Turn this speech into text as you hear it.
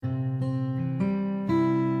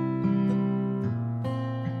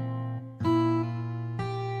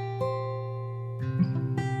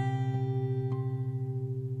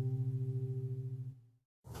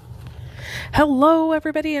Hello,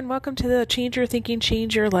 everybody, and welcome to the Change Your Thinking,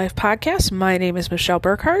 Change Your Life podcast. My name is Michelle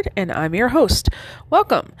Burkhardt, and I'm your host.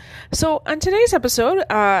 Welcome. So, on today's episode,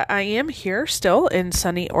 I am here still in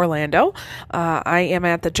sunny Orlando. I am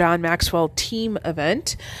at the John Maxwell team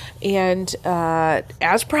event, and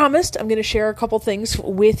as promised, I'm going to share a couple things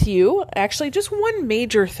with you. Actually, just one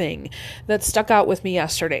major thing that stuck out with me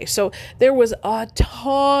yesterday. So, there was a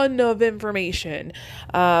ton of information.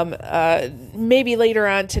 Maybe later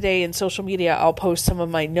on today in social media, I'll post some of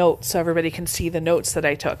my notes so everybody can see the notes that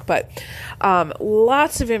I took, but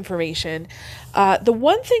lots of information. The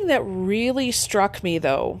one thing that really struck me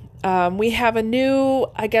though, we have a new,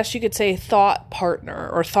 I guess you could say, thought partner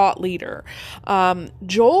or thought leader,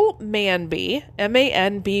 Joel Manby,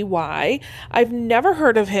 M-A-N-B-Y. I've never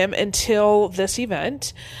heard of him until this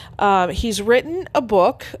event. He's written a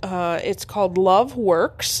book. It's called Love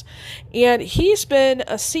Works, and he's been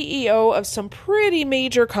a CEO of some pretty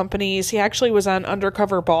major companies. He actually was on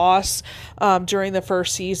Undercover Boss during the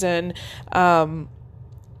first season.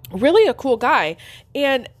 Really a cool guy.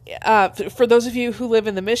 And for those of you who live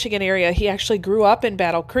in the Michigan area, he actually grew up in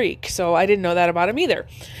Battle Creek. So I didn't know that about him either.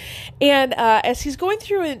 And as he's going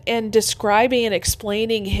through and describing and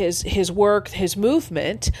explaining his work, his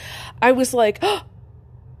movement, I was like, oh,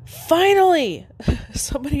 finally,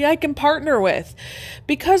 somebody I can partner with,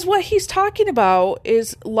 because what he's talking about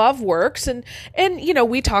is love works. And, you know,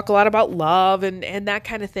 we talk a lot about love and that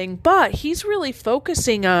kind of thing, but he's really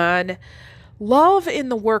focusing on love in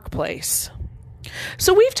the workplace.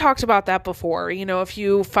 So we've talked about that before. You know, if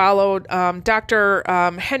you followed Dr.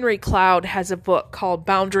 Henry Cloud has a book called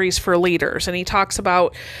Boundaries for Leaders, and he talks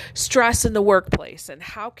about stress in the workplace and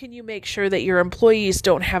how can you make sure that your employees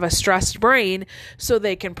don't have a stressed brain so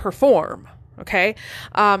they can perform. Okay.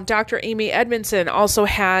 Dr. Amy Edmondson also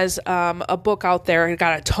has a book out there. It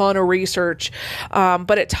got a ton of research,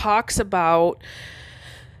 but it talks about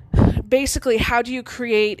basically, how do you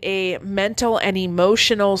create a mental and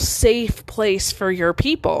emotional safe place for your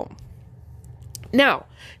people? Now,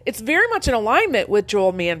 it's very much in alignment with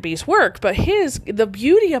Joel Manby's work, but the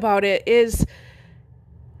beauty about it is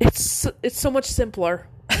it's so much simpler.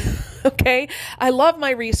 Okay. I love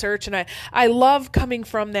my research, and I love coming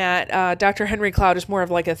from that. Dr. Henry Cloud is more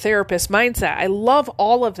of like a therapist mindset. I love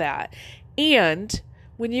all of that. And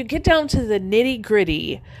when you get down to the nitty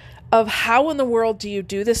gritty of how in the world do you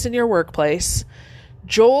do this in your workplace,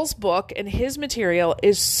 Joel's book and his material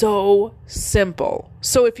is so simple.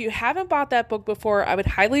 So if you haven't bought that book before, I would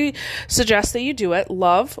highly suggest that you do it.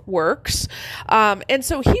 Love Works. And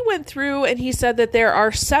so he went through and he said that there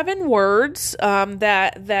are 7 words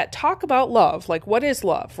that talk about love. Like, what is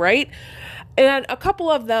love, right? And a couple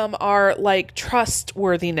of them are like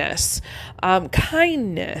trustworthiness,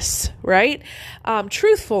 kindness, right?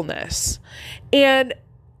 Truthfulness. And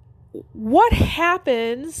what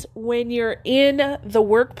happens when you're in the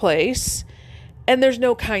workplace and there's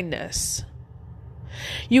no kindness?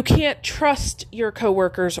 You can't trust your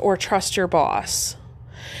coworkers or trust your boss.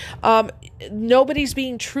 Nobody's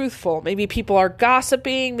being truthful. Maybe people are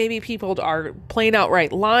gossiping. Maybe people are plain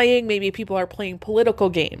outright lying. Maybe people are playing political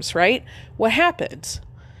games, right? What happens?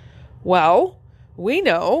 Well, we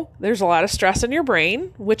know there's a lot of stress in your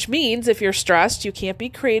brain, which means if you're stressed, you can't be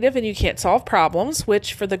creative and you can't solve problems,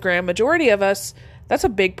 which for the grand majority of us, that's a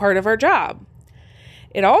big part of our job.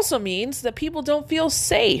 It also means that people don't feel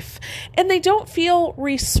safe and they don't feel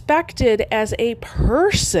respected as a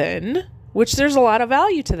person, which there's a lot of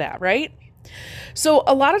value to that, right? So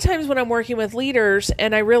a lot of times when I'm working with leaders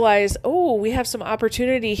and I realize, oh, we have some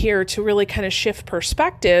opportunity here to really kind of shift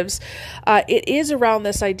perspectives, it is around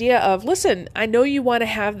this idea of, listen, I know you want to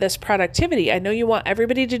have this productivity. I know you want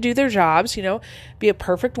everybody to do their jobs, be a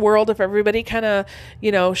perfect world if everybody kind of,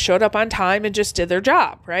 showed up on time and just did their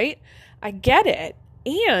job, right? I get it.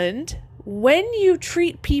 And when you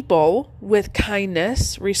treat people with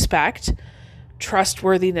kindness, respect,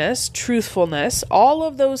 trustworthiness, truthfulness, all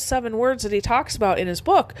of those 7 words that he talks about in his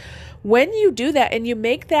book, when you do that and you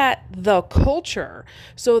make that the culture,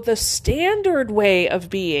 so the standard way of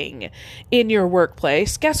being in your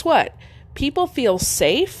workplace, guess what? People feel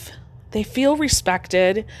safe, they feel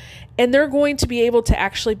respected, and they're going to be able to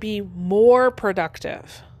actually be more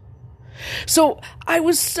productive. So I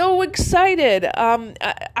was so excited.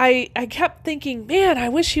 I kept thinking, man, I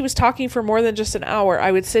wish he was talking for more than just an hour.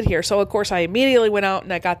 I would sit here. So of course I immediately went out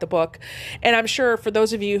and I got the book. And I'm sure for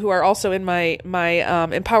those of you who are also in my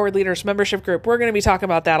Empowered Leaders membership group, we're going to be talking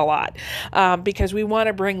about that a lot, because we want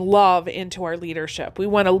to bring love into our leadership. We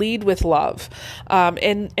want to lead with love.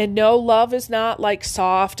 And no, love is not like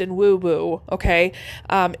soft and woo woo. Okay.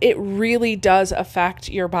 It really does affect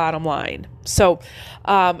your bottom line. So,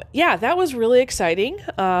 yeah, that was really exciting.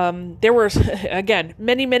 There were, again,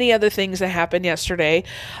 many other things that happened yesterday.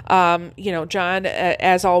 John,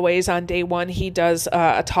 as always, on day one, he does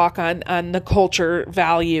a talk on the culture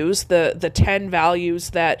values, the 10 values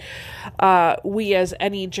that we as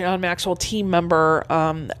any John Maxwell team member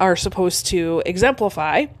are supposed to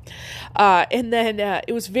exemplify. And then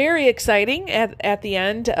it was very exciting at the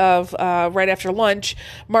end of right after lunch.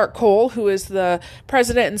 Mark Cole, who is the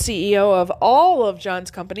president and CEO of all of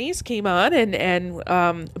John's companies, came on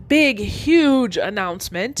and big, huge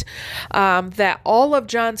announcement that all of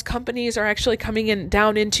John's companies are actually coming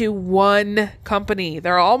down into one company.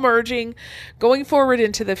 They're all merging, going forward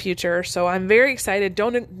into the future. So I'm very excited.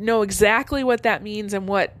 Don't know exactly what that means and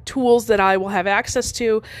what tools that I will have access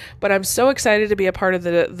to, but I'm so excited to be a part of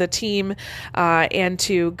the team and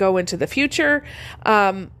to go into the future.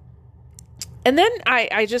 And then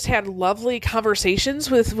I just had lovely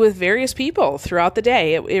conversations with various people throughout the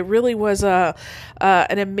day. It really was an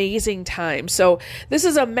amazing time. So this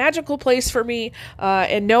is a magical place for me.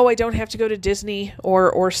 And no, I don't have to go to Disney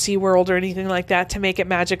or SeaWorld or anything like that to make it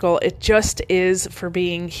magical. It just is for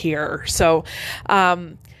being here. So,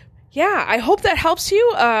 yeah, I hope that helps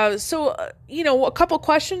you. A couple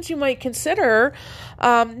questions you might consider.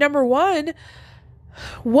 Number one,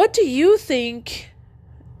 what do you think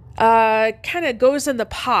kind of goes in the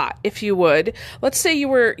pot, if you would? Let's say you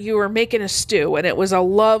were making a stew and it was a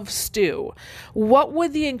love stew. What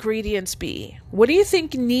would the ingredients be? What do you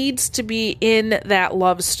think needs to be in that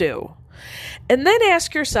love stew? And then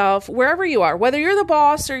ask yourself, wherever you are, whether you're the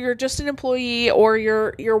boss or you're just an employee or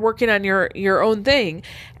you're working on your own thing,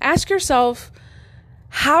 ask yourself,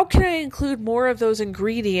 how can I include more of those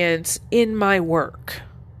ingredients in my work?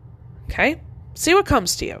 Okay? See what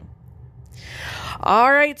comes to you.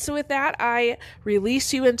 All right, so with that, I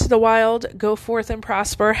release you into the wild. Go forth and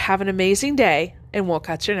prosper. Have an amazing day, and we'll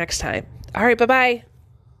catch you next time. All right, bye-bye.